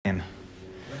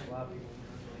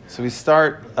So we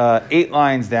start 8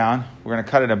 lines down. We're going to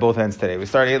cut it at both ends today. We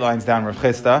start 8 lines down Rav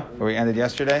Chisda, where we ended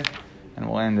yesterday, and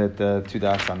we'll end at 2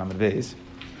 dots on Amud Beis.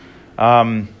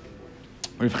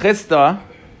 Rav Chisda,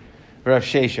 Rav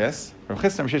Sheshes. Rav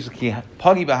Chisda and Rav Sheshes ki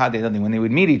pagi b'hadei when they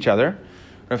would meet each other.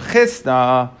 Rav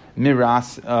Chisda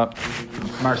miras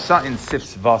marsain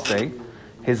sifs vase.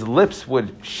 His lips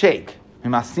would shake. He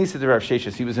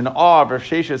was in awe of Rav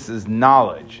Sheshes'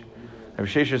 knowledge. Rav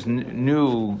Sheshes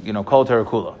knew, Kol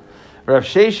Terakula. Rav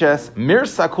Sheshes,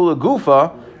 Mirsa Kula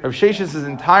Gufa, Rav Sheshes'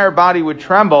 entire body would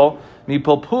tremble,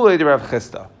 Mipolpule de Rav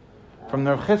Chisda. From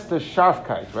the Rav Chisda's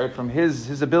sharfkeit, right? From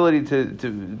his ability to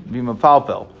be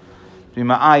mapalpel, to be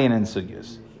ma'ayin in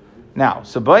sugyas. Now,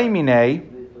 so Ba'imine,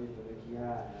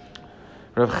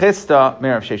 Rav Chisda,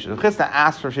 Rav Sheshes. Rav Chisda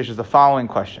asked Rav Sheshes the following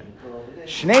question.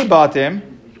 Shnei batim,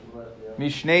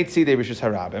 mishnei tzidei rishus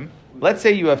harabim. Let's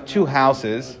say you have 2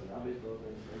 houses.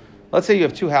 Let's say you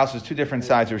have 2 houses, 2 different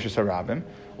sides of Rishus Harabim.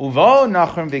 Uvo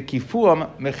nachrim vekifuam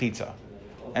mechitza.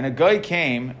 And a guy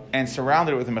came and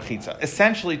surrounded it with a mechitza,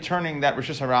 essentially turning that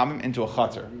Rishus Harabim into a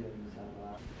chatzar.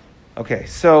 Okay,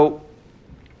 so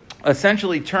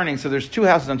essentially turning, so there's 2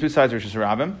 houses on 2 sides of Rishus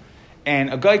Harabim,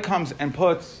 and a guy comes and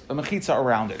puts a mechitza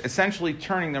around it, essentially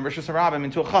turning the Rishus Harabim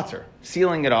into a chatzar,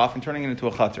 sealing it off and turning it into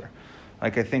a chatzar.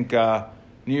 Like I think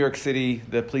New York City,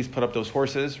 the police put up those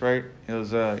horses, right?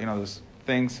 Those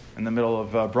things in the middle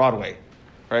of Broadway,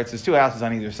 right? So there's 2 houses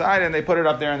on either side, and they put it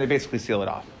up there, and they basically seal it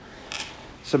off.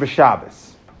 So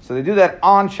b'Shabbos. So they do that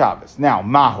on Shabbos. Now,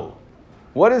 mahu.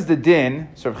 What is the din?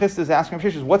 So Rav Chisda is asking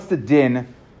Rav Sheshes, what's the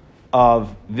din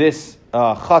of this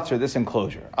chatzar, this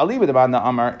enclosure? Ali b'd'man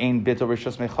amar ein bitul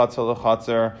rishus mechatzar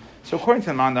lechatzar. So according to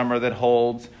the man amar that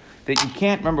holds that you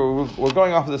can't, remember, we're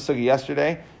going off of the sugi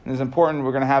yesterday, and it's important,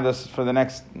 we're going to have this for the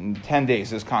next 10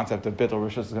 days, this concept of bitul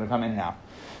rishus is going to come in now.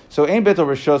 So ein bitul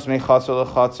rishus mechatzar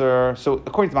lechatzar. So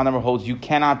according to the man amar holds, you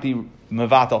cannot be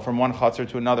mevatel from one chatzar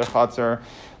to another chatzar.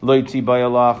 Lo yitzi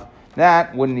bayalach.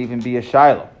 That wouldn't even be a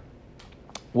shaila.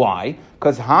 Why?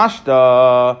 Because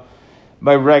hashta,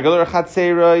 by regular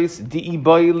chatzeros,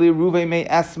 di'ibayli ruve me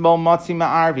esmol matzi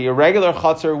ma'arvi, a regular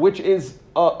chatzar which is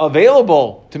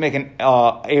available to make an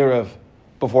erev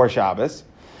before Shabbos.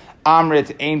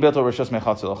 Amrit ein bitul rishus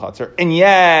mechatzar lechatzar. And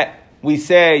yet we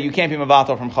say you can't be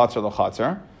mevatel from chatzar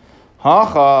lechatzar.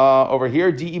 Hacha, over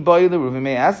here, di'ibayli ruve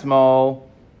me esmol.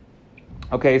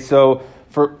 Okay, so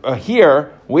for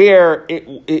here, where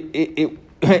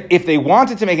if they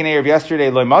wanted to make an Erev yesterday,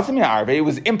 it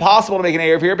was impossible to make an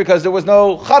Erev here because there was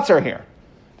no chatzar here.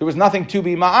 There was nothing to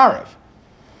be ma'arev.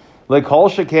 Like kol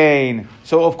shekain.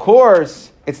 So of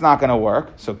course, it's not going to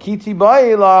work. So kiti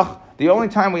ba'ilach, the only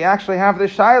time we actually have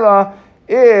this shaila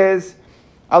is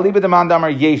aliba de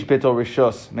mandamar yesh bitul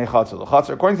rishus mechatzar l'chatzar.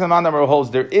 According to the mandamar who holds,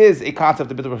 there is a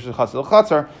concept of bitul rishus mechatzar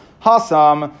l'chatzar.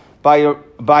 Hasam, by a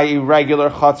regular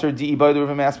chatzar di'ibaydu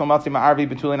v'me'asmal matzi ma'arvi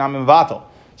betulin amim vatal.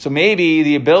 So maybe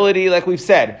the ability, like we've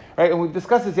said, right, and we've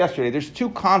discussed this yesterday, there's 2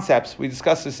 concepts, we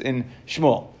discussed this in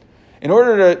Shmuel. In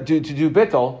order to do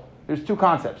bittul, there's 2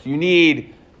 concepts. You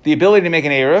need the ability to make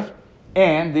an erev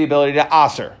and the ability to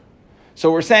aser. So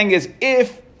what we're saying is,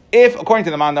 if according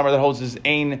to the man number that holds is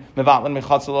ein mevatlin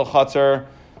mechatzar l'chatzar,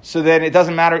 so then it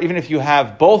doesn't matter, even if you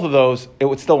have both of those,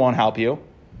 still won't help you.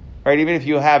 Right, even if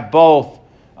you have both,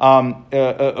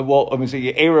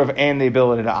 Erev and the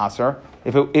ability to Aser,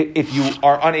 if you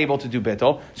are unable to do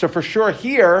Bittul. So for sure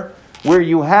here, where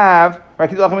you have, where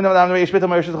you don't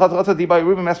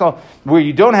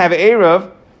have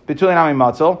Erev, Betulin Ami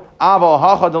Matzel, Aval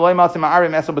Hacha Delay Matzim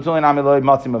Arim Esel Betulin Ami Loy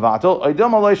Matzim Avatel,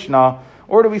 Oidom Aloishna,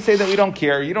 or do we say that we don't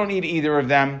care? You don't need either of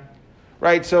them.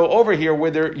 Right, so over here,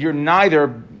 where you're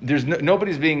neither,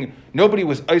 nobody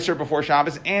was Iser before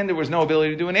Shabbos, and there was no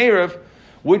ability to do an Erev,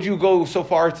 would you go so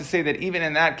far as to say that even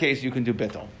in that case you can do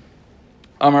Bittul?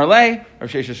 Amar Le, Rav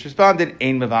Sheshes responded,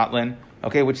 Ein Mevatlin,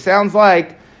 okay, which sounds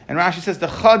like, and Rashi says, the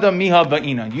Chada Miha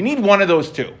Ba'ina. You need one of those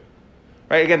 2.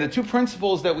 Right, again, the 2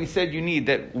 principles that we said you need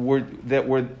that were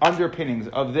underpinnings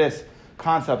of this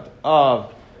concept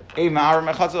of a Ma'ar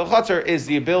Mechatzar L'chatzar is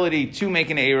the ability to make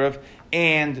an Erev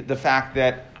and the fact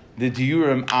that the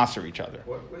diurim aser each other.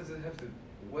 What does it have to?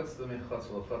 What's the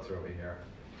mechatzar l'chatzar over here?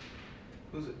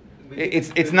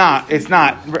 It's not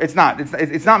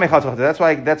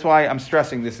mechatzar. That's why I'm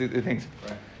stressing this things.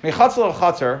 Right. Mechatzar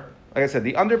l'chatzar, like I said,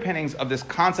 the underpinnings of this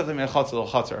concept of mechatzar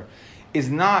l'chatzar is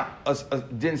not a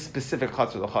din specific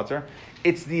chatzar l'chatzar.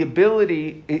 It's the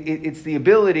ability. It's the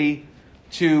ability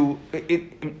to.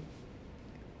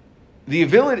 The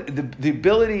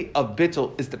ability of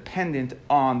bittul is dependent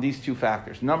on these 2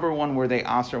 factors. Number 1, were they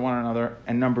aser one another,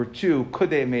 and number 2, could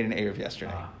they have made an erev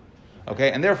yesterday?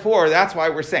 Okay, and therefore that's why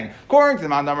we're saying, according to the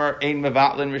man number, ein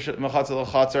mevatlin mechatzel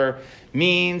l'chatzer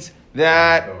means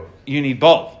that you need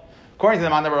both. According to the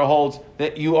man number, holds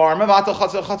that you are mevatel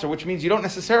chatzel l'chatzer, which means you don't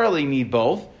necessarily need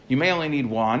both. You may only need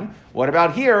one. What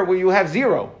about here, where you have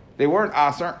zero? They weren't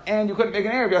aser, and you couldn't make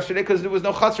an erev yesterday because there was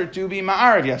no chatzer to be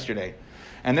ma'arev yesterday,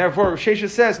 and therefore Shesha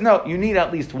says no, you need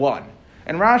at least one.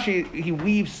 And Rashi, he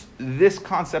weaves this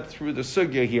concept through the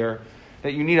sugya here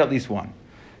that you need at least one.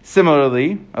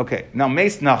 Similarly, okay, now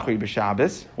Meis Nachri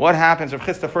b'Shabbos. What happens, Rav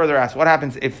Chisda further asks, what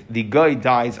happens if the guy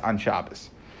dies on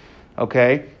Shabbos?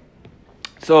 Okay,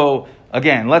 so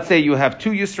again, let's say you have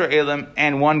 2 Yisraelim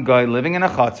and 1 guy living in a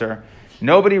chutzner.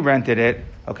 Nobody rented it.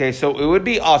 Okay, so it would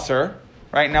be aser.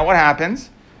 Right, now what happens?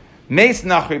 Meis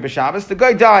Nachri b'Shabbos, the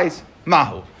guy dies.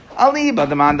 Mahu. Aliba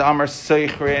demanda Amar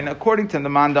Seichrin, according to the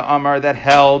Manda Amar that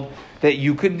held that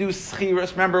you could do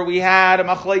schiras. Remember, we had a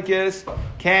machlekes.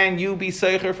 Can you be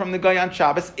seicher from the guy on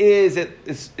Shabbos? Is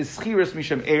schiras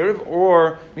misham erev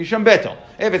or misham betel?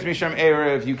 If it's misham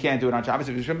erev, you can't do it on Shabbos.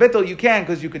 If it's misham betel, you can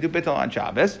because you could do betel on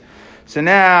Shabbos. So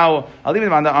now, I'll leave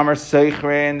it on the Amar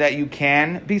Seichrin that you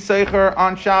can be seicher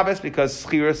on Shabbos because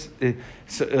schiras,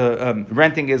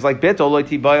 renting is like betel.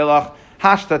 Loiti bayalach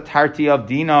hashta tarti of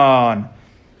dinan.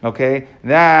 Okay,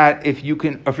 that if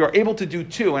you're able to do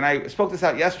 2, and I spoke this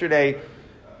out yesterday,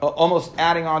 almost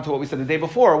adding on to what we said the day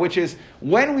before, which is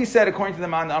when we said, according to the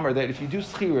Man Amar, that if you do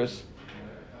schiras,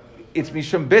 it's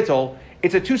mishum bittel,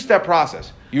 it's a 2-step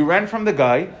process. You rent from the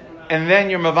guy, and then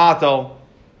you're mavatal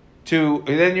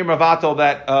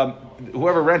that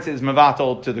whoever rents is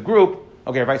mavatal to the group.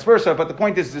 Okay, vice versa. But the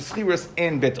point is the schiras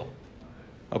and bittel.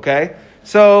 Okay,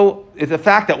 so it's a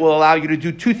fact that will allow you to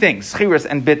do 2 things: schiras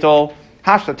and bittel.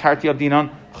 Hashta tarti of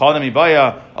dinon chodam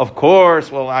ibaya, of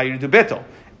course, will allow you to do bittel.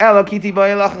 Elo kiti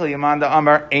baya lachli amanda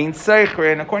amar ain't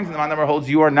seichrin. According to the Manda Amar holds,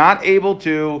 you are not able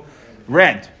to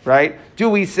rent. Right? Do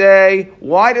we say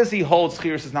why does he hold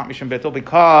schiras is not mishum bittel?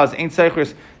 Because ain't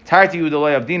seichris tarti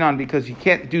udalay of dinon, because you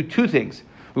can't do 2 things.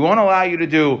 We won't allow you to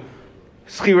do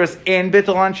schiras and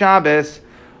bittel on Shabbos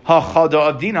hachada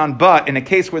of dinon, but in a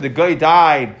case where the guy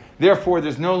died, therefore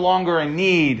there's no longer a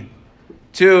need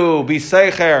to be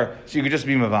seicher, so you could just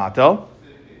be mavato.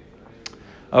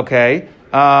 Okay.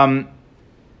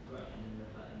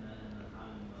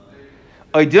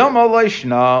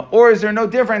 Or is there no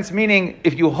difference? Meaning,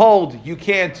 if you hold, if you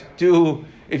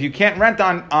can't rent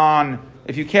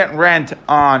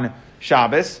on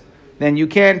Shabbos, then you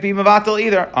can't be mavatal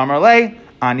either. Amarle,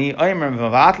 ani oimer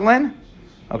mavatlin.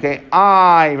 Okay,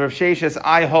 Rav Sheshes,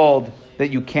 I hold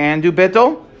that you can do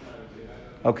bittul.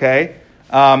 Okay.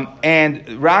 And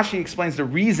Rashi explains the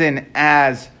reason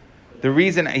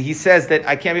he says that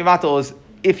I can't be matal is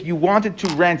if you wanted to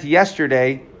rent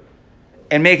yesterday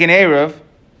and make an erev,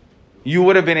 you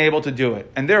would have been able to do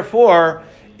it. And therefore,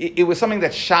 it was something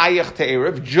that's shayach to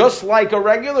erev, just like a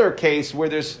regular case where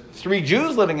there's 3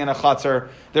 Jews living in a chutzner,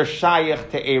 they're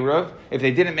shayach to erev. If they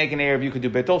didn't make an erev, you could do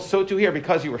bittul. So too here,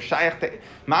 because you were shayach to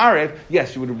ma'arev,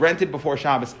 yes, you would have rented before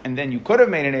Shabbos, and then you could have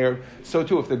made an erev. So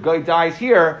too, if the guy dies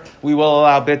here, we will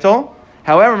allow bittul.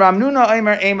 However, Ramnuna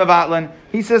Eimer Eim Avatlan,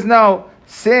 he says no.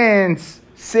 Since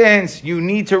you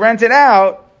need to rent it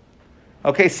out,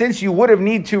 okay, since you would have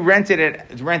need to rent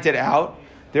it out.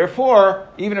 Therefore,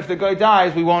 even if the guy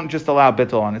dies, we won't just allow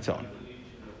bittul on its own.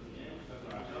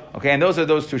 Okay, and those are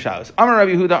those 2 shalos. Amar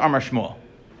Rabbi Yehuda, Amar Shmuel.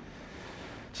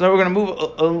 So now we're going to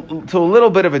move to a little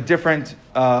bit of a different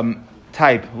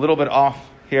type, a little bit off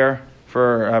here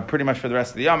for pretty much for the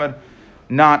rest of the Yamad.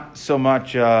 Not so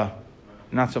much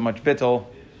bittul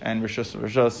and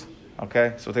rishus.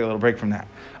 Okay, so we'll take a little break from that.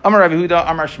 Amar Rabbi Yehuda,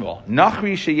 Amar Shmuel.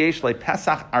 Nachri sheyesh le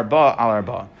Pesach arba al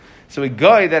arba. So a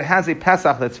guy that has a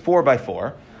Pesach that's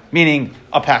 4x4, meaning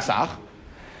a Pesach,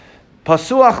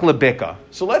 pasuach lebika.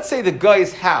 So let's say the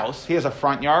guy's house, he has a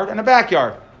front yard and a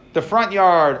backyard. The front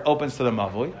yard opens to the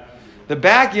mavui. The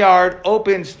backyard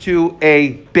opens to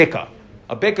a bika.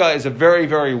 A bika is a very,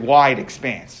 very wide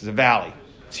expanse. It's a valley.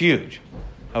 It's huge.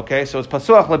 Okay, so it's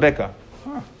pasuach lebika.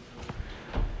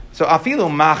 So afilu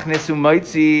machnesu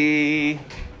moitzi.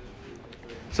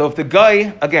 So if the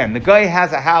guy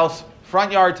has a house,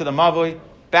 front yard to the mavui,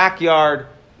 backyard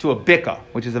to a bika,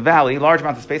 which is a valley, large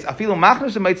amount of space. Afilu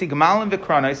machnesu moitzi gemalim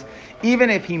v'kronos. Even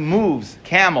if he moves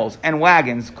camels and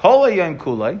wagons, kol hayom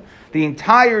kulei, the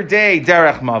entire day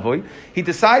derech mavui, he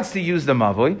decides to use the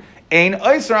mavui. Ein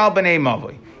oiser al b'nei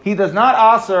mavui. He does not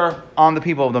aser on the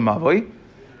people of the mavui.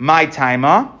 My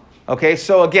taima. Okay,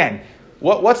 so again,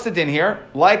 what's the din here?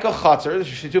 Like a chatzar,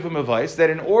 shitufim advice, that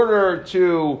in order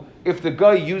to, if the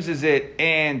guy uses it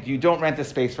and you don't rent the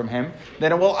space from him,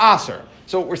 then it will aser.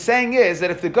 So what we're saying is that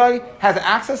if the guy has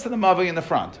access to the mavui in the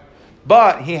front,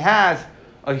 but he has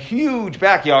a huge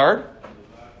backyard,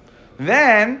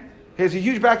 then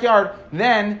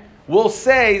we'll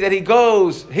say that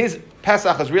his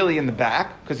Pesach is really in the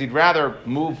back, because he'd rather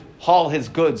haul his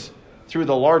goods through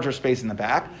the larger space in the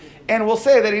back, and we'll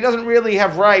say that he doesn't really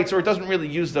have rights, or doesn't really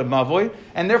use the mavoi,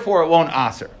 and therefore it won't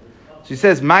aser. So he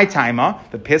says, my taima,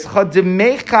 the pischa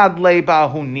demechad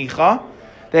lebahu nicha,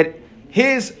 that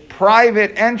his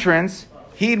private entrance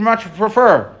he'd much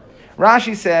prefer.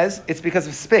 Rashi says it's because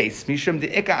of space. Mishum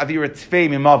de'ika avira tvei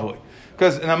mimavoi.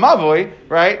 Because in a mavoi,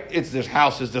 right, there's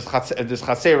houses, there's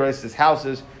chaseros, there's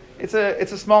houses. It's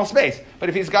a small space. But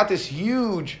if he's got this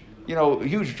huge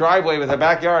driveway with a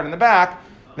backyard in the back,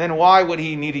 then why would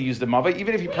he need to use the mavoi?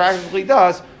 Even if he practically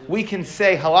does, we can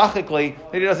say halachically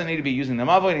that he doesn't need to be using the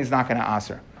mavoi and he's not going to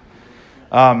aser.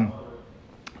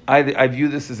 I view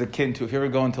this as akin to if you ever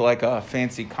go into like a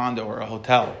fancy condo or a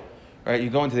hotel, right? You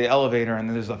go into the elevator and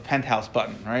there's a penthouse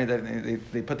button, right?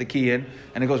 They put the key in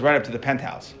and it goes right up to the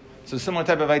penthouse. So similar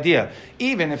type of idea.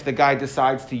 Even if the guy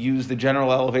decides to use the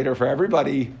general elevator for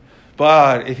everybody,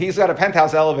 but if he's got a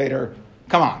penthouse elevator,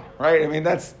 come on, right? I mean,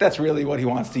 that's really what he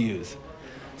wants to use.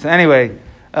 So anyway,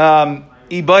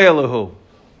 ibayaluhu,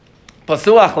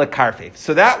 pasuach lekarfev.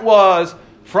 So that was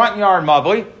front yard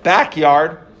mavoi,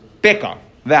 backyard bika,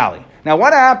 valley. Now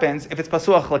what happens if it's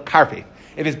pasuach lekarfev?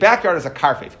 If his backyard is a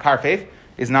karfev, karfev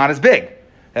is not as big.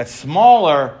 It's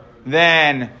smaller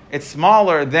than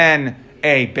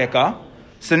a bika.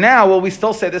 So now will we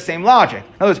still say the same logic?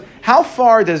 In other words, how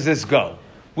far does this go?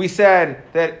 We said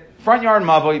that front yard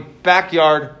mavoi,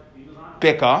 backyard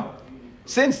bika.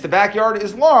 Since the backyard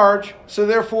is large, so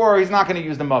therefore he's not going to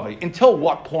use the mavoi. Until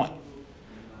what point?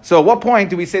 So at what point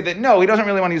do we say that no, he doesn't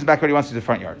really want to use the backyard, he wants to use the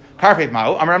front yard? Karfev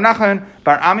ma'u, Amar Rav Nachman,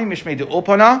 bar Ami mishmei de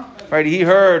upana. Right, he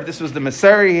heard, this was the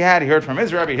Maseri he heard from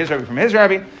his rabbi from his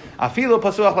rabbi. Afilu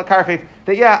pasuach lakarfev.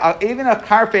 That even a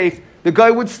karfev, the guy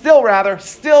would still a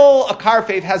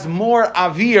karfev has more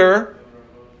avir,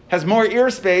 has more ear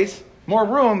space, more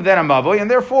room than a mavoi,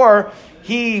 and therefore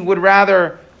he would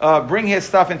rather bring his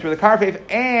stuff in through the karfev,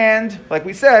 and like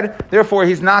we said, therefore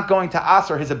he's not going to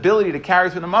aser. His ability to carry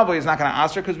through the mavoi is not going to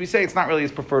aser because we say it's not really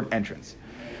his preferred entrance.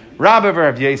 Rabbi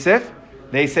Rav Yosef,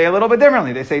 they say a little bit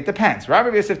differently. They say it depends.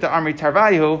 Rabbi Yosef to Amri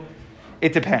Tarvayu,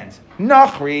 it depends.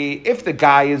 Nachri, if the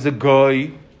guy is a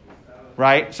goy,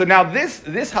 right? So now this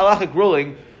halachic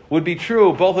ruling would be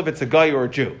true both if it's a guy or a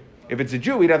Jew. If it's a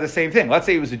Jew, we'd have the same thing. Let's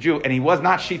say he was a Jew and he was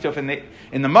not shituf in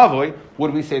the mavoi,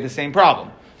 would we say the same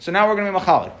problem? So now we're going to be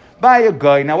machalik. By a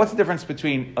guy, now what's the difference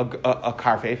between a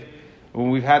karfev? Well,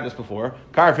 we've had this before.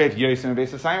 Karfev yosim a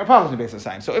beis hasayim or pachos a beis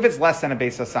hasayim. So if it's less than a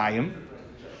beis hasayim,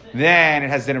 then it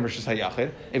has din of rishus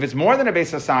hayachid. If it's more than a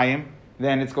beis hasayim,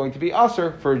 then it's going to be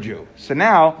aser for a Jew. So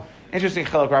now, interesting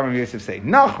chiluk Rabbi Yosef say,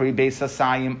 nachri beis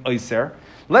hasayim oiser.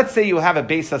 Let's say you have a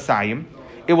beis hasayim,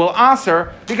 it will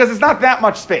aser because it's not that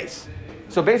much space.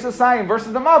 So beis hasayim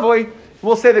versus the mavoi,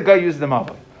 we'll say the guy uses the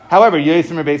mavoi. However,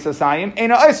 yosim or beis hasayim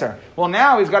ain't oiser. Well,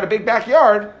 now he's got a big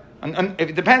backyard. And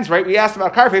it depends, right? We asked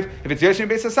about karfev. If it's yosim or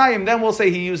beis hasayim, then we'll say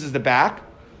he uses the back,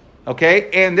 okay,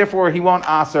 and therefore he won't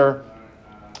aser.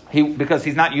 Because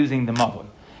he's not using the mavoi.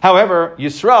 However,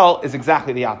 Yisrael is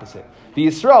exactly the opposite. The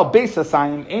Yisrael beis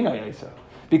hasayim eino yoser,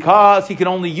 because he can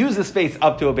only use the space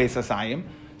up to a beis hasayim.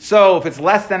 So if it's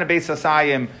less than a beis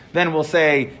hasayim, then we'll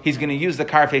say he's going to use the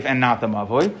karfev and not the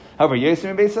mavoi. However,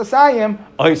 yosim beis hasayim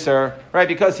oiser, right?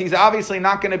 Because he's obviously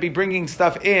not going to be bringing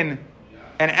stuff in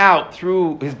and out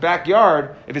through his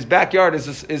backyard if his backyard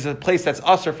is a place that's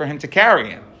usher for him to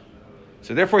carry in.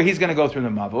 So therefore, he's going to go through the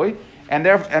mavoi. And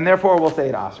therefore we'll say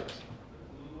it asers.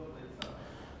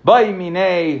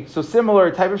 So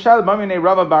similar type of shayla. Ba'imine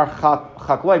Rava bar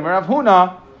Chakloi Merav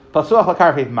Huna pasuach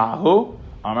lakarfev mahu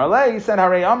Amar Lei said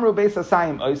Harei Amru beis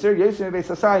hasayim oiser yosim beis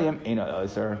hasayim eino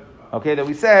oiser. Okay, that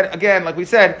we said again, like we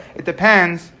said, it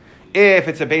depends. If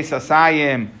it's a beis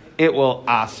hasayim, it will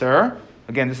aser.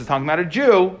 Again, this is talking about a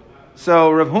Jew.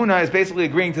 So Rav Huna is basically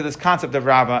agreeing to this concept of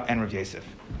Rava and Rav Yosef.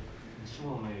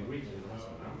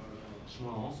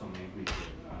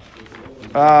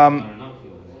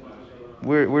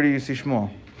 Where do you see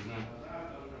Shmuel?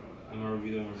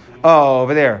 Oh,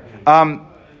 over there. I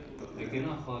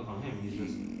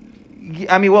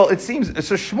mean, well, it seems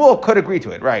so. Shmuel could agree to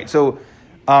it, right? So,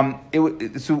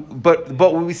 but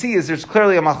what we see is there's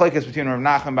clearly a machlekes between Rav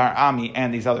Nachman bar Ami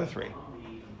and these other three.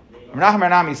 Rav Nachman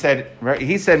bar Ami said,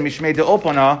 he said mishmei de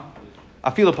opana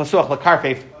afilu pasuach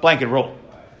lakarfev blanket rule.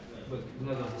 But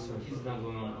he's not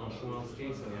going on Shmuel's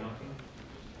case,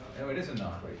 No, it isn't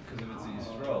not right, because if it's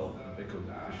Yisrael, Bika will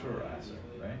for sure answer,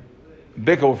 right?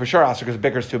 Bika will for sure answer because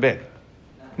Bika's too big.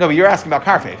 No, but you're asking about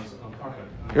karfev.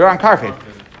 You're on karfev.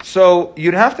 So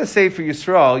you'd have to say for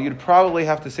Yisrael, you'd probably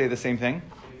have to say the same thing.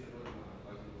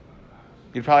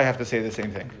 You'd probably have to say the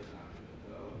same thing.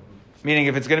 Meaning,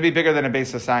 if it's going to be bigger than a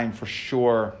Beis Hasayim, for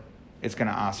sure, it's going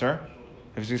to aser.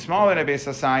 If it's smaller than a Beis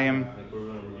Hasayim,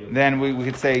 then we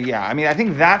could say, yeah. I mean, I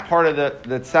think that part of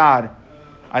the tzad,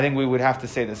 I think we would have to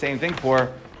say the same thing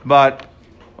for. But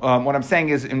what I'm saying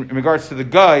is, in regards to the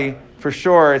guy, for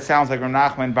sure, it sounds like Rav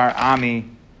Nachman bar Ami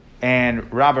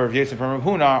and Rabbi Rav Yosef and Rav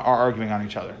Huna are arguing on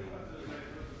each other.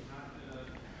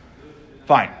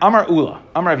 Fine. Amar Ula,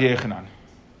 Amar Rav Yechanan.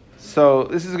 So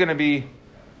this is going to be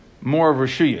more of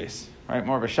Rishuyos, right?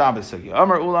 More of a Shabbos sugya.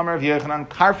 Amar Ula, Amar Rav Yechanan,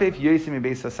 Karfeif Yosim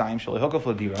Beis Hasayim Shali Hokaf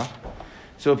Ladira.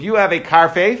 So if you have a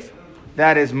Karfeif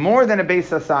that is more than a Beis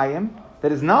Hasayim,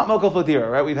 that is not Mokaf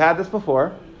Ladira, right? We've had this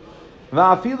before.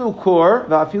 Va'afilu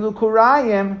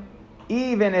Kurayim,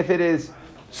 even if it is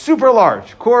super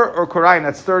large, Kur or Kurayim,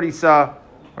 that's 30 sa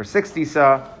or 60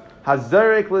 sa,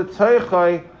 Hazarik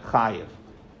L'toichoi Chayiv.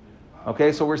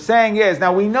 Okay, so we're saying is,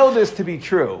 now we know this to be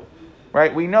true,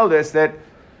 right? We know this, that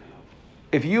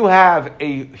if you have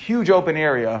a huge open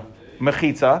area,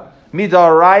 Mechitza,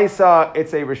 Midaraisa,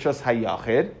 it's a Rishus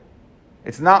Hayachid,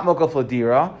 it's not Mokaf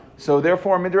Ladira, so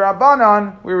therefore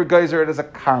Midrabanan, we regaizer it as a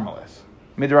Carmelis.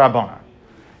 Midrabanan.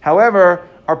 However,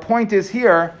 our point is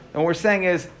here, and what we're saying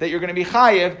is that you're going to be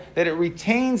chayiv, that it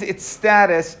retains its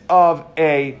status of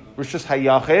a Rishus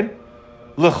Hayachid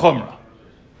l'chumra.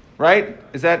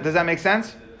 Right? Does that make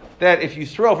sense? That if you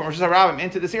throw from Rishus HaRabim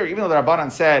into this area, even though the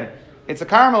Rabbanan said it's a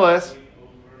Carmelis,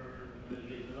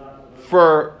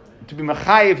 to be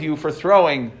mechayiv you for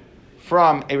throwing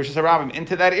from a Rishus HaRabim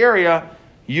into that area,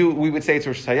 we would say it's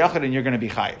Rishus Hayachid and you're going to be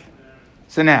chayiv.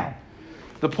 So now,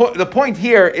 the point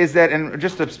here is that, and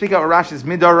just to speak out what Rashi is,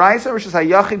 midaraisa Rishus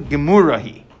Hayachid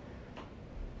gemurahi.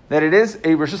 That it is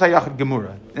a Rishus Hayachid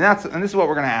gemura. And this is what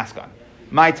we're going to ask on.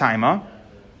 My taima.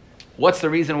 What's the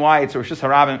reason why it's a Rishus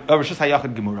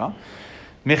Hayachid gemura?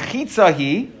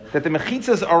 Mechitzahi, that the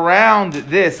mechitzas around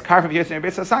this Karfeif Yosim and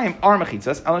Beis Hasayim are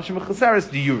mechitzas, alan shemechiseres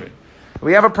diyurin.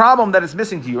 We have a problem that it's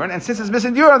missing diyurin, and since it's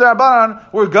missing diyurin, the Rabbanan,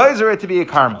 we're geyser it to be a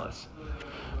Carmelis.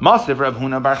 Masiv Rav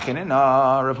Huna bar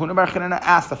Chinina. Rav Huna bar Chinina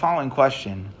asked the following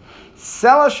question: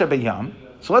 Sela shebayam.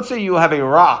 So let's say you have a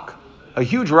rock, a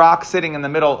huge rock sitting in the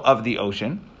middle of the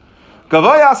ocean.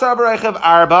 Gavoy asar b'reichev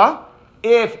arba.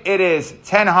 If it is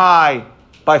 10 high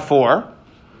by 4,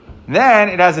 then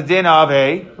it has a din of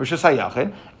a Rishus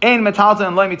Hayachid. Ein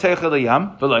metalton loy miteichel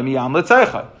liyam v'loy miyam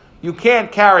l'tzeichel. You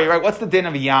can't carry, right? What's the din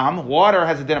of a yam? Water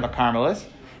has a din of a Carmelis.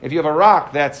 If you have a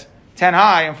rock that's 10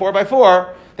 high and 4 by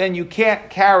 4, then you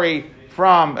can't carry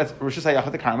from Rishus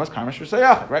Hayachid to Carmelis, Rishus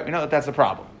Hayachid, right? We know that that's the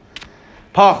problem.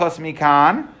 Pachas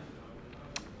mikan,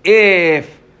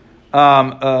 if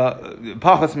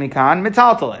Pachas mikan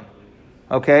metaltalin.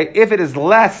 Okay, if it is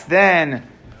less than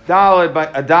dalid by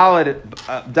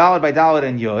dalid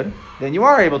and yud, then you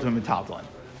are able to metaltalin.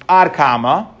 Ad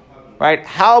kama, right?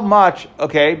 How much?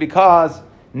 Okay, because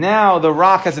now the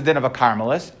rock has a din of a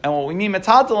Carmelis, and what we mean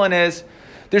metaltalin is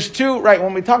there's two, right?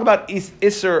 When we talk about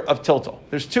isur of tiltal,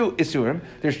 there's two isurim.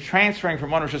 There's transferring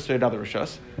from one rishus to another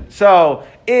rishus. So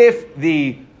if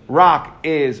the rock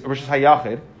is rishus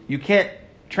hayachid, you can't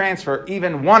transfer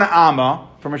even one amma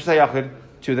from rishus hayachid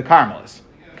to the Carmelis.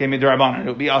 Okay, midrabanan, it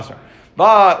would be asur.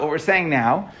 But what we're saying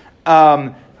now,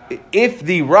 if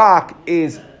the rock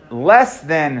is less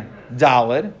than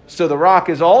dalid, so the rock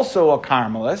is also a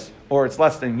Carmelis, or it's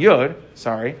less than yud,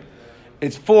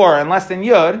 it's 4 and less than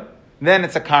yud, then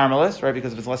it's a Carmelis, right?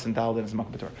 Because if it's less than dalid, then it's a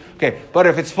makabah Torah. Okay, but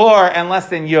if it's 4 and less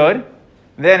than yud,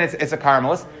 then it's a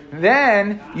Carmelis.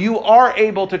 Then you are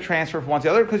able to transfer from one to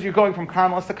the other because you're going from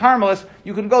Carmelis to Carmelis.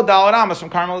 You can go dalid amas from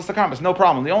Carmelis to Carmelis, no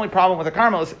problem. The only problem with a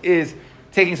Carmelis is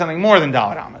taking something more than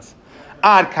dalid amas.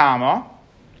 Ad kama,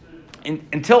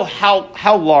 until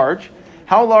how large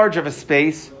of a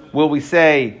space will we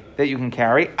say that you can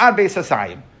carry? Ad Beis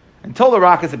Hasayim, until the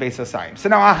rock is a Beis Hasayim. So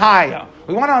now ahaya,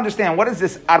 we want to understand what is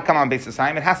this ad kama Beis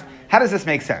Hasayim. How does this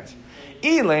make sense?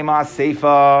 Ilema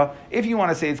seifa. If you want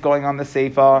to say it's going on the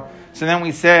seifa, so then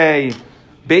we say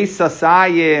Beis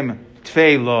Hasayim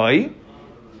tfei loy.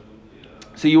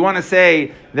 So you want to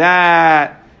say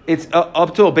that it's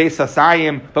up to a Beis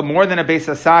Hasayim, but more than a Beis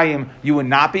Hasayim, you would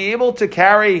not be able to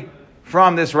carry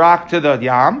from this rock to the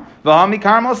yam. V'hami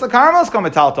Carmelis, the Carmelis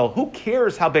kometalto. Who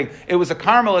cares how big? It was a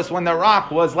Carmelis when the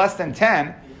rock was less than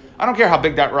 10. I don't care how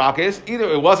big that rock is. Either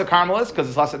it was a Carmelis because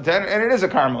it's less than 10, and it is a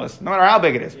Carmelis, no matter how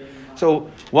big it is.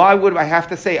 So why would I have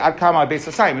to say ad kama Beis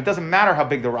Hasayim? It doesn't matter how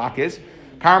big the rock is,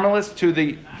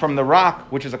 from the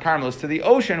rock, which is a carmelis, to the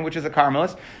ocean, which is a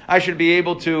carmelis, I should be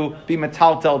able to be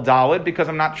metaltel dalid because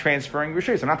I'm not transferring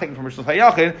rishus. I'm not taking from rishus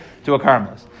hayachid to a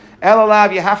carmelis.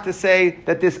 Elalav, you have to say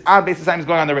that this ad beis hasayim is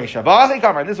going on the resha.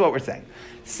 This is what we're saying.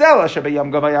 So if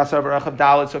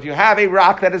you have a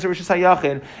rock that is a rishus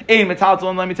hayachid,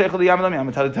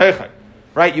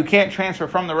 right? You can't transfer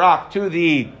from the rock to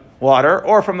the water,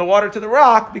 or from the water to the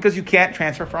rock, because you can't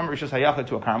transfer from rishus hayachid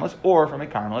to a carmelis, or from a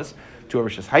carmelis to a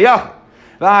rishus hayachid.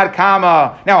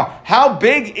 Now, how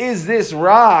big is this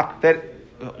rock that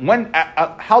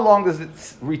how long does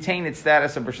it retain its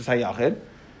status of rishus hayachid?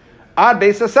 Ad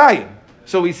beis hasayim.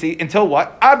 So we see until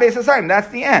what? Ad beis hasayim. That's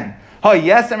the end.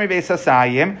 Yes, beis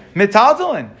hasayim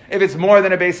metaltalin. If it's more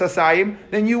than a beis hasayim,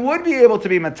 then you would be able to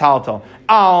be metaltal.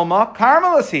 Alma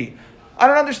carmelisi. I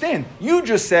don't understand. You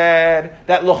just said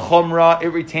that l'chumra, it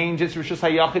retains its rishus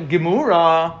hayachid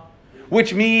gemura,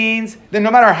 which means that no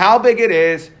matter how big it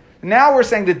is, now we're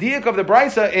saying the diak of the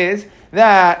brisa is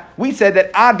that we said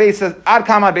that ad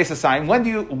kama beis hasayim.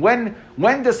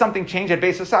 When does something change at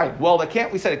beis hasayim? Well,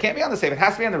 we said it can't be on the save. It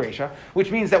has to be on the resha, which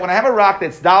means that when I have a rock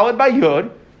that's dalid by yud,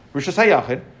 rishus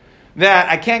hayachid, that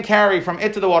I can't carry from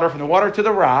it to the water, from the water to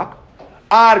the rock,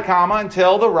 ad kama,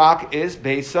 until the rock is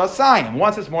beis hasayim.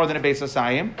 Once it's more than a beis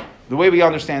hasayim, the way we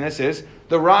understand this is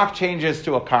the rock changes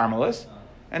to a carmelis,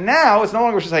 and now it's no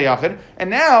longer rishus hayachid, and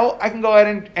now I can go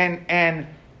ahead and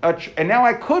now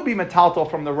I could be metaltal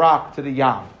from the rock to the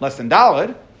yam. Less than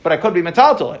dalid, but I could be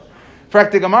metaltal it. Frak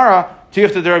the Gemara,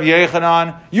 Tifta de Rav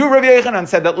Yechanan. You, Rav Yechanan,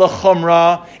 said that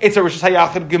l'chumra, it's a rishus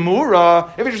hayachid gemura.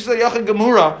 If it's rishus hayachid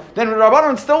gemura, then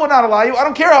Rabbanan still would not allow you. I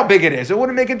don't care how big it is.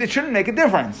 It shouldn't make a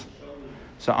difference.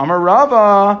 So Amar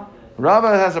Rava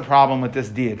has a problem with this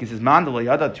diak. He says, Mandala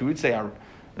yada turutze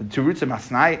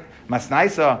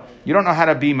masnaisa. You don't know how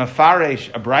to be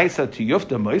mafaresh a brisa to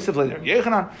yufta moisav Rav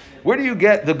Yechanan. Where do you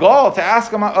get the gall to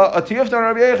ask him a tiyufta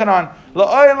Rav Yechanan?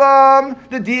 La'olam,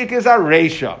 the diak is a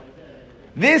resha.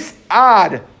 This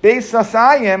ad beis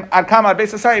hasayim, ad kamad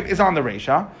beis hasayim, is on the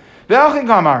resha. Ve'achin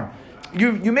kamar,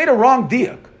 you made a wrong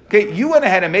diak. Okay, you went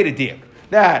ahead and made a diak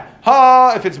that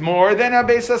if it's more than a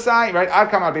beis hasayim, right? Ad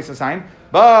kamad beis hasayim,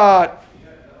 but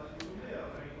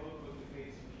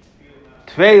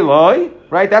tveiloi,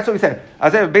 right? That's what we said. I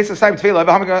said beis hasayim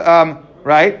tveiloi,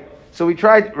 right? So we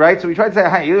tried to say,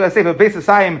 hey, let's say if a beis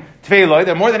hasayim tveiloi,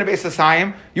 they're more than a beis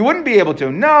hasayim, you wouldn't be able to.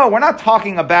 No, we're not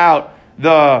talking about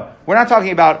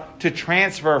to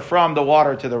transfer from the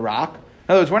water to the rock.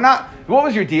 In other words, what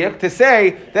was your diak? To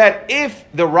say that if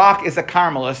the rock is a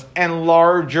carmelis and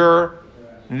larger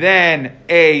than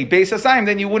a beis hasayim,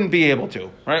 then you wouldn't be able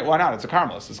to, right? Why not? It's a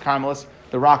carmelis. It's carmelis.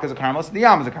 The rock is a carmelis. The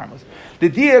yam is a carmelis. The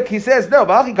diak, he says, no,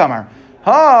 b'achi kamar.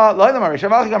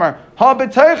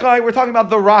 We're talking about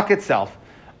the rock itself.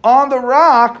 On the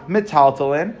rock,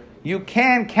 metaltalin, you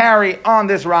can carry on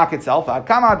this rock itself.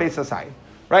 Kamar beis hasayim.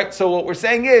 Right? So what we're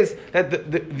saying is that the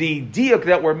diuk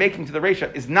that we're making to the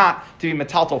resha is not to be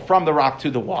metaltal from the rock to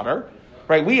the water.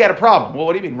 Right? We had a problem. Well,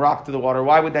 what do you mean rock to the water?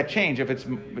 Why would that change if it's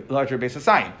larger beis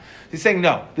hasayim? He's saying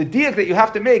no. The diuk that you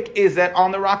have to make is that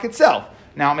on the rock itself.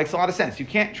 Now it makes a lot of sense. You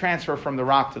can't transfer from the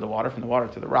rock to the water, from the water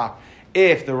to the rock,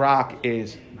 if the rock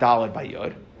is daled by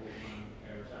yud.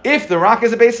 If the rock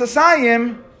is a beis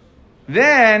hasayim,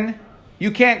 then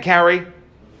you can't carry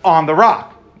on the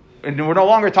rock. And we're no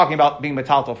longer talking about being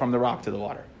metaltal from the rock to the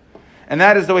water. And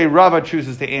that is the way Rava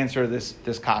chooses to answer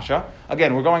this kasha.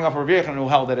 Again, we're going off of Rav Yechanan, who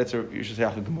held that it's a rishus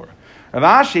hayachid gemura.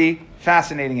 Rav Ashi,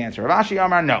 fascinating answer. Rav Ashi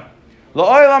Amar, no.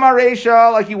 La'olam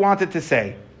ha'reisha, like he wanted to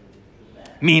say.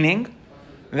 Meaning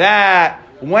that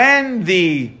when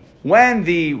the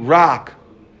rock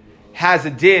has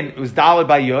a din, it was daled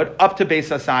by yud, up to beis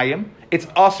hasayim, it's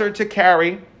usher to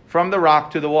carry from the rock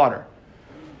to the water.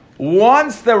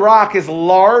 Once the rock is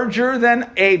larger than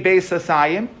a beis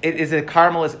hasayim, it is a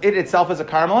carmelis. It itself is a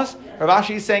carmelis. Rav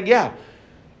Ashi is saying, yeah,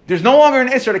 there's no longer an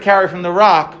isser to carry from the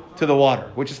rock to the water,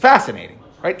 which is fascinating,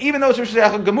 right? Even though it's rishus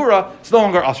hayachid gemura, it's no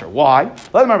longer usher. Why?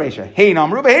 Hey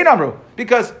namru.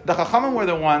 Because the chachamim were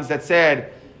the ones that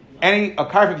said a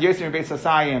carf of yosem in beis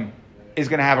hasayim is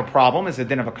going to have a problem. It's a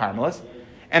din of a carmelis,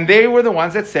 and they were the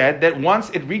ones that said that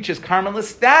once it reaches carmelis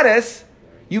status,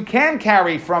 you can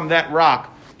carry from that rock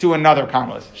to another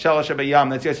carmelis. Shelash yam,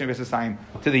 that's yosem beis hasayim,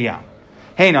 to the yam.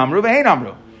 Hey namru,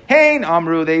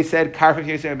 they said, Karfif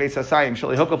yosem beis hasayim,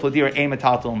 shali hukal pladira ein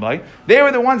metaltal by. They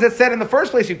were the ones that said in the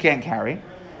first place you can't carry.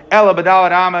 Ela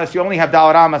b'dalat amas, you only have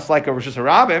dalat amas like a rishus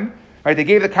harabim. Right? They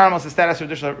gave the carmelis the status of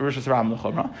rishus harabim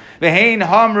l'chumra. V'hein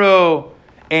hamru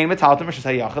ein metaltal rishus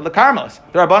hayachid l'carmelis.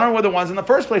 The Rabbanan were the ones in the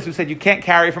first place who said you can't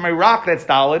carry from a rock that's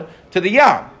dalid to the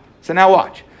yam. So now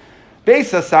watch.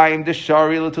 Beis Hasayim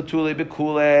deshari l'tutule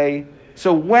bekule.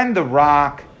 So when the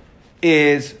rock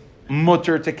is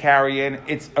mutter to carry in,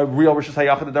 it's a real Rishus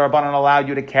Hayachid that the Rabbanan allowed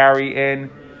you to carry in.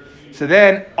 So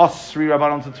then, Osri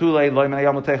Rabbanan Tutule, Lo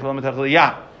Yam L'Teichel, Lo L'Teichel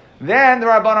Yam. Then the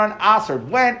Rabbanan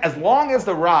Asr, as long as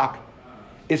the rock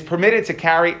is permitted to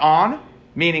carry on,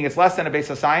 meaning it's less than a Beis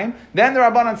Hasayim, then the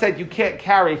Rabbanan said you can't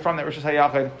carry from the Rishus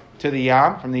Hayachid to the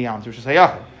Yam, from the Yam to Rishus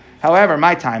Hayachid. However,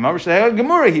 my time, Rishus Hayachid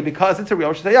Gemurahi, because it's a real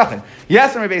Rishus Hayachid.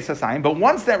 Yes, I'm a Beis Hasayim, but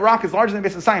once that rock is larger than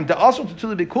Beis Hasayim, the also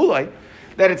Tutule B'Kulei,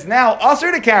 that it's now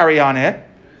usher to carry on it.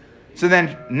 So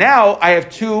then now I have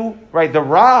two, right? The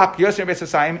rock, Yosef Beis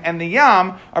Hasayim, and the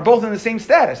Yam are both in the same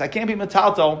status. I can't be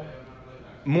metaltal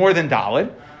more than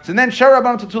Dalid. So then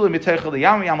Sharabam Tutulim Yiteichel the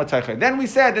Yam Yam L'Teichel. Then we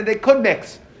said that they could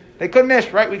mix. They could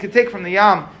mish, right? We could take from the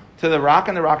Yam to the rock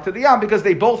and the rock to the Yam because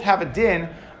they both have a din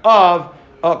of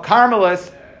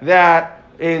Carmelis that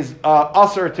is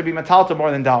usher to be metaltal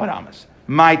more than Dalid Amas.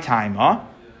 My time, huh?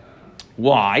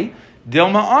 Why?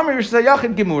 Dilma Amir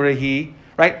Yachid Gemurahi.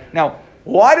 Right? Now,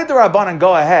 why did the Rabbanan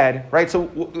go ahead, right? So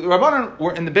the Rabbanan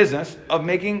were in the business of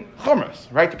making chumras,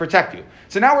 right, to protect you.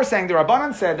 So now we're saying the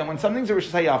Rabbanan said that when something's a Rishus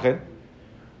Hayachid,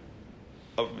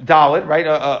 Dalid, right,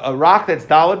 a rock that's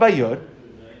Dalid by Yud,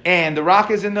 and the rock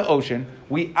is in the ocean,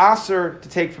 we aser to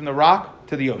take from the rock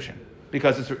to the ocean.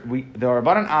 Because the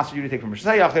Rabbanan asked you to take from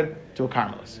Rishus Hayachid to a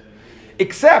Carmelis.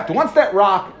 Except, once that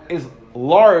rock is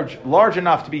large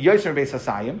enough to be Yosef Beis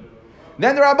Hasayim,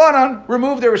 then the Rabbanan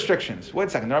remove their restrictions. Wait a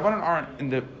second, the Rabbanan aren't in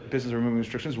the business of removing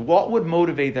restrictions. What would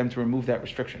motivate them to remove that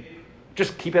restriction?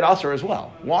 Just keep it usher as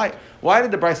well. Why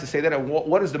did the Brisa say that?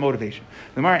 What is the motivation?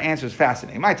 The Gemara answer is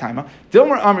fascinating. My time,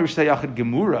 Dilmar Amir Yachid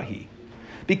Gemurahi.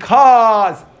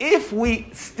 Because if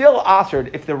we still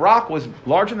ushered, if the rock was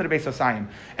larger than the Beis Hasayim,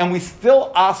 and we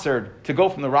still ushered to go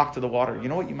from the rock to the water, you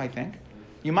know what you might think?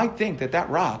 You might think that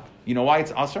rock, you know why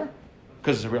it's usher?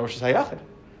 Because it's a real Rishus Hayachid.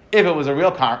 If it was a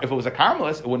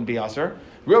Carmelis, it wouldn't be Aser.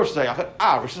 Real Rishus Hayachid.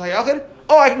 Rishus Hayachid.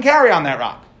 Oh, I can carry on that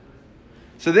rock.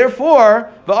 So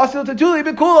therefore, v'asil tatuli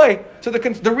b'kulei. So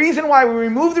the reason why we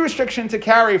removed the restriction to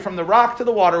carry from the rock to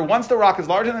the water once the rock is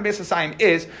larger than the Beis Hasayim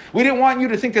is we didn't want you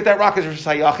to think that rock is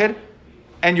Rishus Hayachid,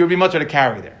 and you would be mutter to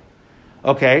carry there.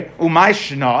 Okay. Umay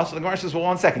shna. So the Gemara says, well,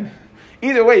 1 second.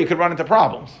 Either way, you could run into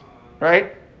problems,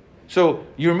 right? So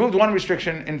you removed one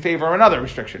restriction in favor of another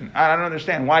restriction. I don't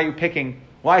understand. Why are you picking?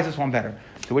 Why is this one better?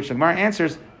 To which the Gemara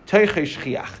answers,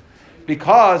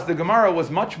 because the Gemara was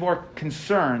much more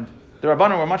concerned, the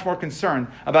Rabbanan were much more concerned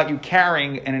about you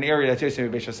carrying in an area that's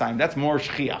Yosef Beis Hasayim. That's more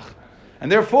shchiach.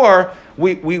 And therefore,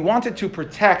 we wanted to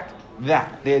protect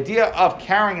that. The idea of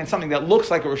carrying in something that looks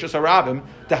like a Rishus Harabim,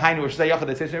 Dahainu Rishus Hayachid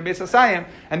that's Yosef Beis Hasayim,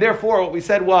 and therefore what we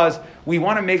said was, we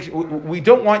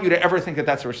don't want you to ever think that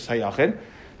that's a Rishus Hayachid,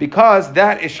 because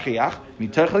that is shchiach.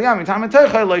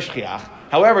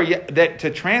 However, that to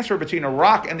transfer between a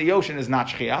rock and the ocean is not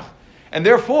shchiach, and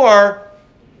therefore,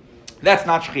 that's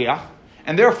not shchiach,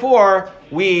 and therefore,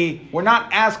 we were not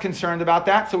as concerned about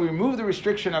that, so we removed the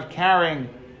restriction of carrying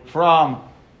from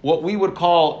what we would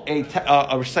call a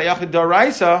Rishayachid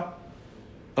Daraisa,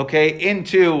 okay,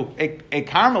 into a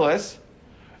Carmelis,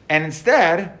 and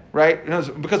instead, right,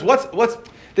 because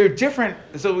they're different,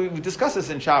 so we discussed this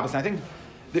in Shabbos, and I think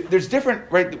there's different,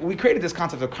 right, we created this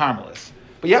concept of Carmelis.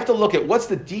 But you have to look at what's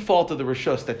the default of the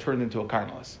Rishus that turned into a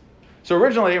Carmelis. So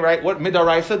originally, right, what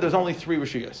Midaraisa, there's only 3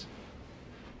 Rishiyas.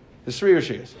 There's 3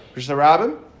 Rishiyas. Rishus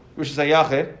Harabim, Rishus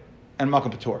Hayachid, and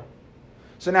Makom Patur.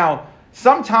 So now,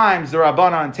 sometimes the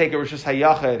Rabbanan take a Rishus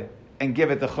Hayachid and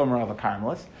give it the Chumrah of a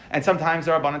Carmelis, and sometimes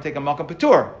the Rabbanan take a Makom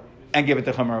Patur and give it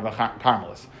the Chumrah of a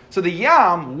Carmelis. So the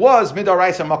Yam was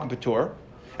Midaraisa Makom Patur,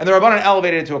 and the Rabbanan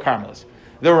elevated it to a Carmelis.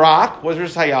 The rock was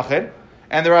Rishus Hayachid,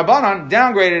 and the Rabbanan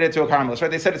downgraded it to a Carmelis,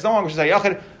 right? They said it's no longer Rishus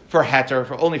Hayachid for Heter,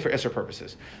 only for Isser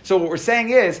purposes. So what we're saying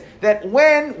is that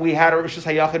when we had a Rishus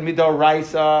Hayachid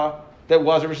Midoraisa that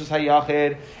was a Rishus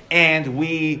Hayachid, and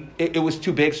it was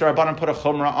too big, so Rabbanan put a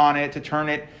Chumrah on it to turn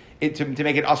it to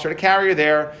make it Asr to carry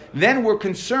there, then we're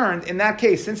concerned in that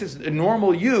case, since it's a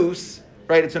normal use,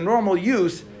 right? It's a normal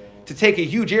use to take a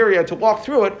huge area to walk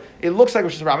through it. It looks like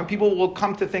Rishus Harabim. People will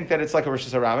come to think that it's like a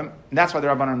Rishus Harabim, and that's why the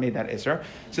Rabbanan made that Isser.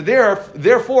 So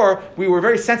therefore, we were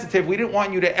very sensitive. We didn't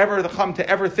want you to ever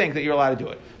think that you're allowed to do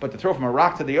it. But to throw from a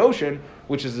rock to the ocean,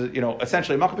 which is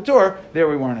essentially Makom Patur, there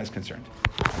we weren't as concerned.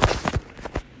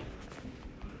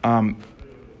 And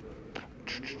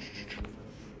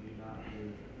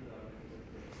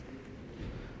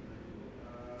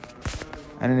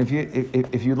then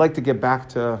if you'd like to get back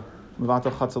to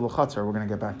Mevatel Chatzah L'Chatzar, we're going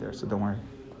to get back there, so don't worry.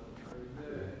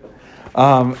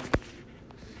 Let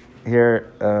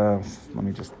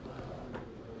me just...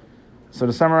 So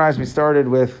to summarize, we started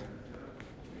with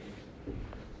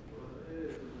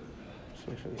Just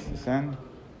wait for this to send.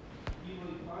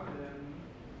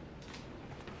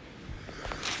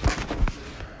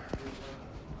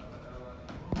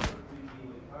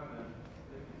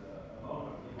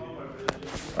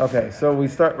 Okay, so we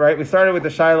started with the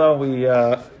Shiloh.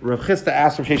 Rav Chisda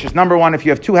asked Rav Sheshes, number one, if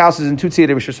you have two houses in two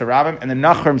tzidei Rishus Harabim, and the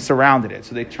Nachrim surrounded it,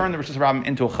 so they turned the Rishus Harabim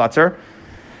into a chutzner.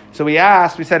 So we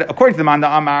said, according to the Manda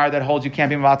Amar, that holds you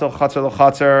can't be mevatel chutzner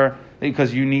l'chutzner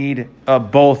because you need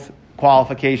both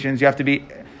qualifications. You have to be,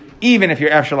 even if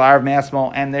you're Efshel Arv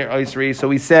Masmal and they're Oisri. So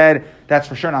we said that's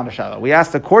for sure not a Shiloh. We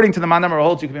asked, according to the Manda Amar,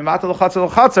 holds you can be mevatel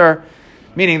l'chutzner,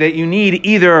 meaning that you need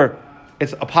either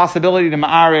it's a possibility to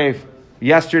ma'arev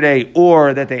yesterday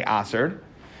or that they asered.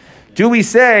 Do we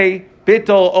say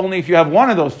bittul only if you have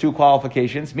one of those two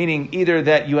qualifications, meaning either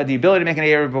that you had the ability to make an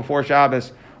erev before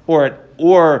Shabbos or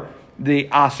they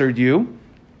asered you?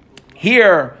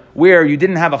 Here, where you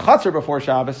didn't have a chutzner before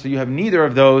Shabbos, so you have neither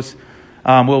of those,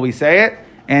 will we say it?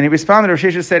 And he responded, Rav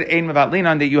Sheshes said, ein mevat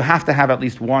linan, that you have to have at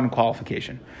least one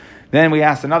qualification. Then we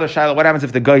asked another Shiloh, what happens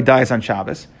if the guy dies on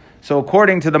Shabbos? So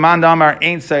according to the Man Damar,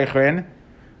 ein seichrin,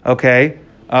 okay,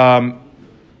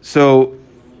 so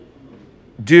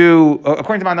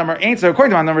according to my number ain't so according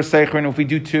to my number seichrin, if we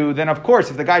do two, then of course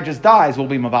if the guy just dies, we'll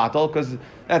be mavatal because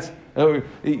that's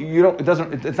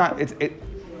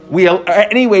we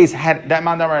anyways had that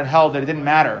man number had held that it didn't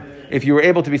matter if you were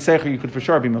able to be seichrin, you could for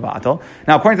sure be mavatal.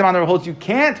 Now according to the man number holds you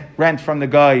can't rent from the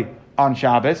guy on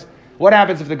Shabbos. What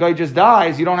happens if the guy just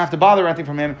dies? You don't have to bother renting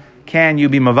from him. Can you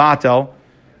be mavatal?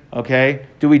 Okay,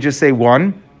 do we just say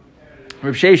one?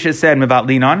 Rav Sheshes said mevat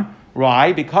linan.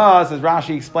 Why? Because, as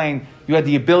Rashi explained, you had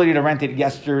the ability to rent it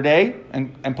yesterday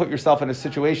and put yourself in a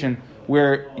situation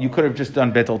where you could have just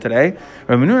done bittul today.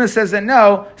 Rav Menuna says that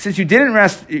no, since you didn't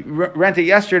rent it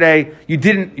yesterday,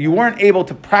 you weren't able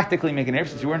to practically make an erev.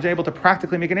 Since you weren't able to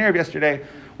practically make an erev yesterday,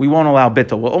 we won't allow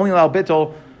bittul. We'll only allow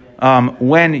bittul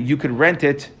when you could rent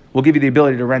it. We'll give you the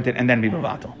ability to rent it and then be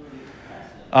mavatal.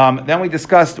 Then we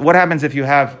discussed what happens if you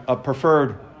have a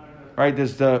preferred, right?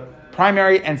 There's the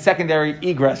primary and secondary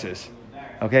egresses.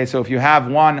 Okay, so if you have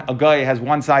a guy has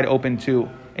one side open to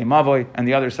a mavoy and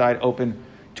the other side open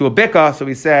to a bika, so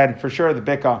we said for sure the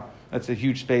bika, that's a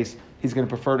huge space, he's going to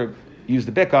prefer to use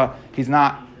the bika. He's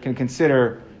not going to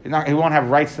consider, he won't have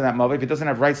rights to that mavoy. If he doesn't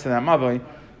have rights to that mavoy,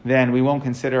 then we won't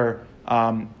consider,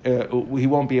 he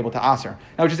won't be able to aser.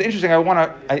 Now, which is interesting,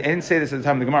 I didn't say this at the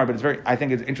time of the Gemara, but I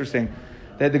think it's interesting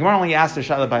that the Gemara only asked the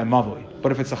shaila by a mavoy,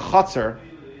 but if it's a chutzner,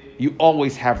 you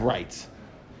always have rights.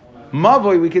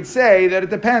 Mavoy, we could say that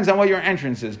it depends on what your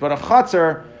entrance is, but a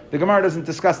chutzner, the Gemara doesn't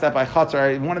discuss that by chutzner.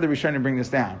 I wanted the Rishonim to bring this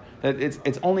down, that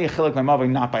it's only a chiluk by mavoy,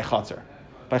 not by chutzner.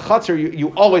 By chutzner,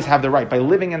 you always have the right, by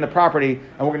living in the property,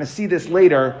 and we're going to see this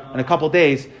later in a couple of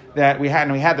days, that we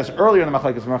had this earlier in the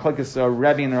Machlekes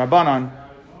Rebbe and the Rabbanon,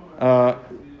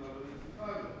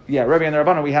 Rebbe and the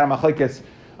Rabbanon, we had a Machlekes,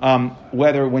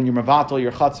 whether when you're mevatel,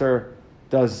 your chutzner,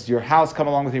 does your house come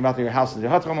along with your house? Does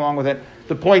your chutzner come along with it?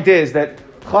 The point is that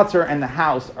chutzner and the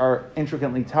house are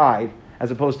intricately tied,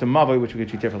 as opposed to mavoi, which we could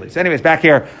treat differently. So anyways, back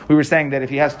here, we were saying that if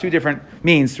he has two different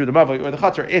means through the mavoi or the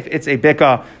chutzner, if it's a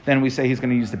bika, then we say he's going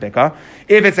to use the bika.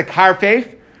 If it's a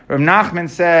karfeif, Rav Nachman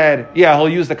said, he'll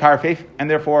use the karfeif, and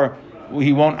therefore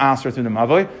he won't answer through the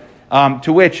mavoi.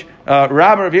 To which Rabbi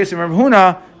Rav Yosef and Rav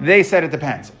Huna, they said it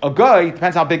depends. A guy,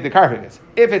 depends how big the karfeif is.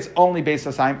 If it's only Beis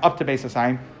Hasayim, up to Beis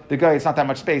Hasayim, the guy, it's not that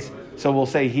much space, so we'll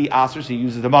say he asers, he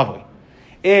uses the mavoi.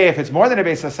 If it's more than a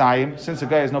Beis Hasayim, since the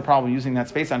guy has no problem using that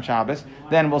space on Shabbos,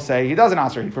 then we'll say he doesn't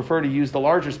aser, he'd prefer to use the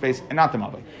larger space and not the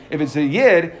mavoi. If it's a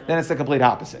yid, then it's the complete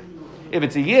opposite. If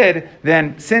it's a yid,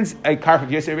 then since a karf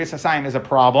of Yosef Beis Hasayim is a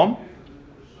problem,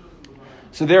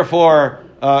 so therefore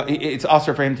it's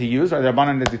aser for him to use, or the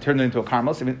Rabbanan that they turned it into a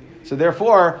karmos. So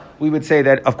therefore, we would say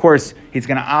that, of course, he's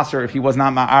going to aser if he was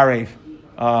not ma'arev,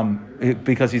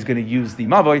 because he's going to use the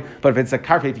mavoy. But if it's a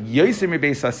karfet yosim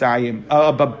mibeis hasayim,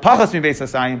 pachas mibeis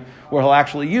hasayim, where he'll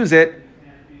actually use it,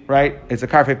 right? It's a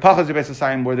karfet pachas mibeis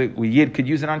hasayim where the yid could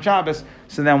use it on Shabbos.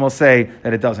 So then we'll say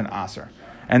that it doesn't aser.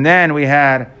 And then we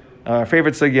had our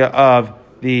favorite sugya of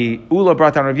the Ula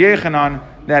brought down Rav Yechanan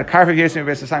that karfet yosim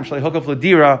mibeis hasayim shalei hukav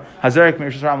ladira hazarek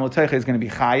mirshus ram l'toicha is going to be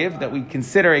chayiv. That we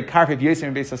consider a karfet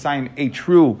yosim mibeis hasayim a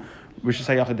true Rishus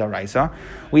HaYachid Daraisa.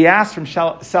 We asked from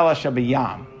Sela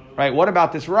Shabayam, right? What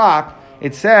about this rock?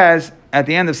 It says, at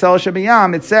the end of Sela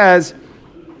Shabayam, it says,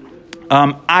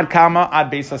 Ad Kama,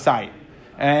 Ad Beis Hasayim.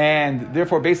 And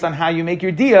therefore, based on how you make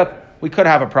your diak, we could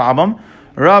have a problem.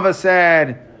 Rava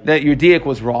said that your diak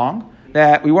was wrong,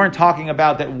 that we weren't talking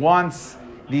about that once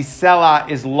the Sela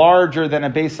is larger than a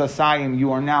Beis Hasayim,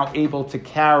 you are now able to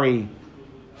carry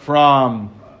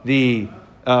from the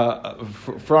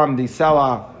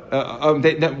Sela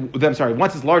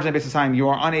once it's larger than Beis Hasayim, you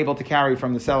are unable to carry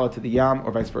from the Sela to the Yam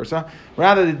or vice versa.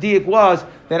 Rather, the diak was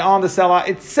that on the Sela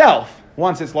itself,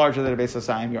 once it's larger than a Beis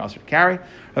Hasayim, you're also to carry.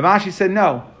 Rav Ashi said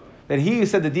no, that he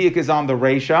said the diak is on the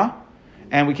Reisha,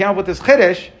 and we came up with this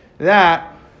Chiddush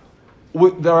that the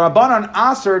Rabbanan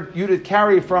asered you to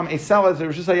carry from a Sela to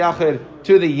Rosh Hashanah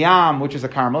to the Yam, which is a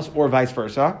Carmelis, or vice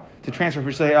versa, to transfer from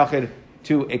Rosh Hashanah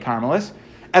to a Carmelis,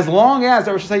 as long as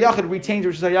the Rosh Hashanah retains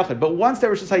Rosh Hashanah. But once the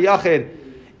Rosh Hashanah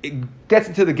gets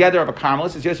into the gather of a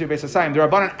Carmelis, it's Yosef Beis Hasayim, the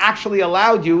Rabbanan actually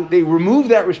allowed you, they removed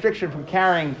that restriction from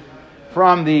carrying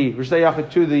from the Rosh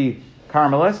Hashanah to the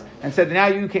Carmelis, and said now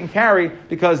you can carry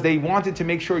because they wanted to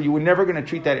make sure you were never going to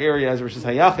treat that area as Rosh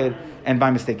Hashanah and by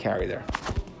mistake carry there.